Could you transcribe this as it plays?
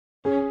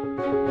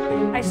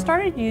I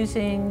started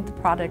using the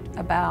product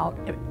about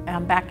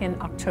back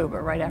in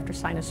October, right after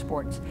Sinus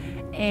Sports.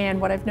 And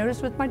what I've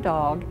noticed with my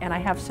dog, and I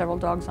have several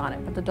dogs on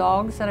it, but the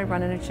dogs that I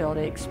run in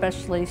agility,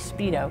 especially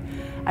Speedo,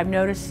 I've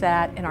noticed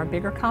that in our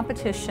bigger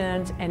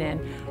competitions and in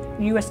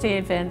USDA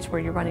events where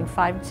you're running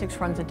 5 and 6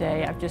 runs a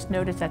day, I've just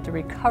noticed that the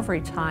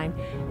recovery time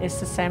is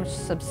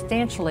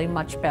substantially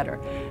much better.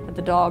 That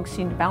the dogs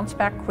seem to bounce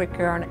back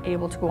quicker and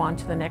able to go on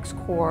to the next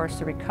course.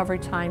 The recovery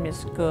time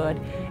is good,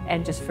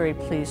 and just very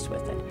pleased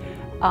with it.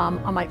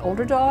 On my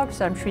older dogs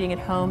that I'm treating at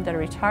home that are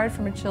retired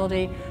from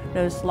agility,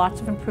 noticed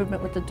lots of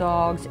improvement with the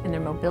dogs in their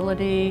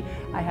mobility.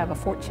 I have a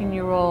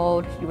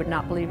 14-year-old. You would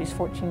not believe he's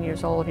 14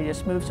 years old. He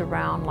just moves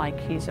around like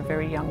he's a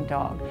very young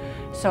dog.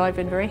 So I've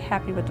been very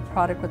happy with the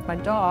product with my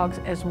dogs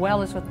as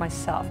well as with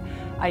myself.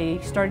 I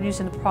started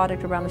using the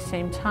product around the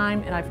same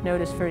time, and I've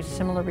noticed very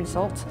similar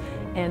results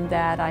in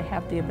that I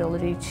have the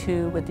ability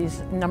to, with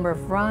these number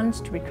of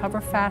runs, to recover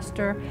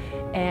faster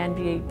and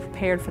be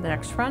prepared for the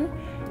next run,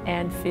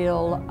 and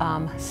feel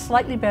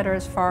slightly better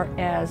as far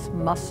as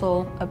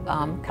muscle.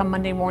 Come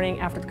Monday morning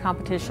after the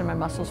competition, my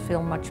muscles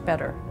feel much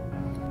better.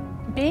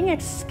 Being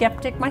a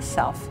skeptic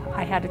myself,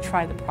 I had to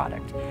try the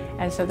product.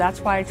 And so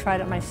that's why I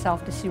tried it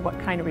myself to see what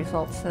kind of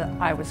results that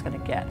I was going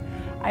to get.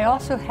 I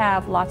also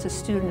have lots of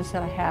students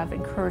that I have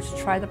encouraged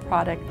to try the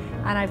product,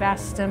 and I've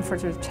asked them for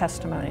their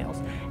testimonials.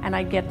 And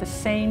I get the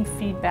same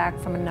feedback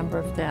from a number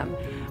of them.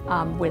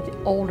 With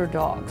older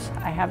dogs.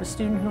 I have a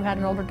student who had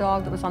an older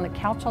dog that was on the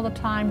couch all the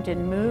time,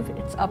 didn't move.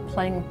 It's up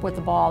playing with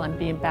the ball and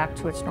being back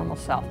to its normal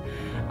self.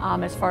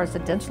 As far as the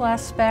dental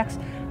aspects,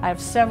 I have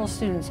several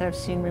students that have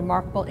seen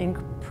remarkable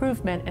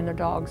improvement in their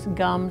dog's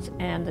gums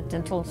and the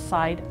dental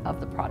side of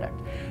the product.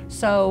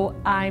 So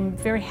I'm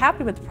very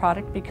happy with the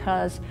product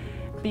because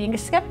being a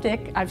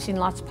skeptic, I've seen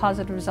lots of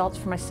positive results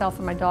for myself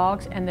and my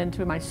dogs, and then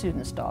through my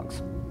students'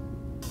 dogs.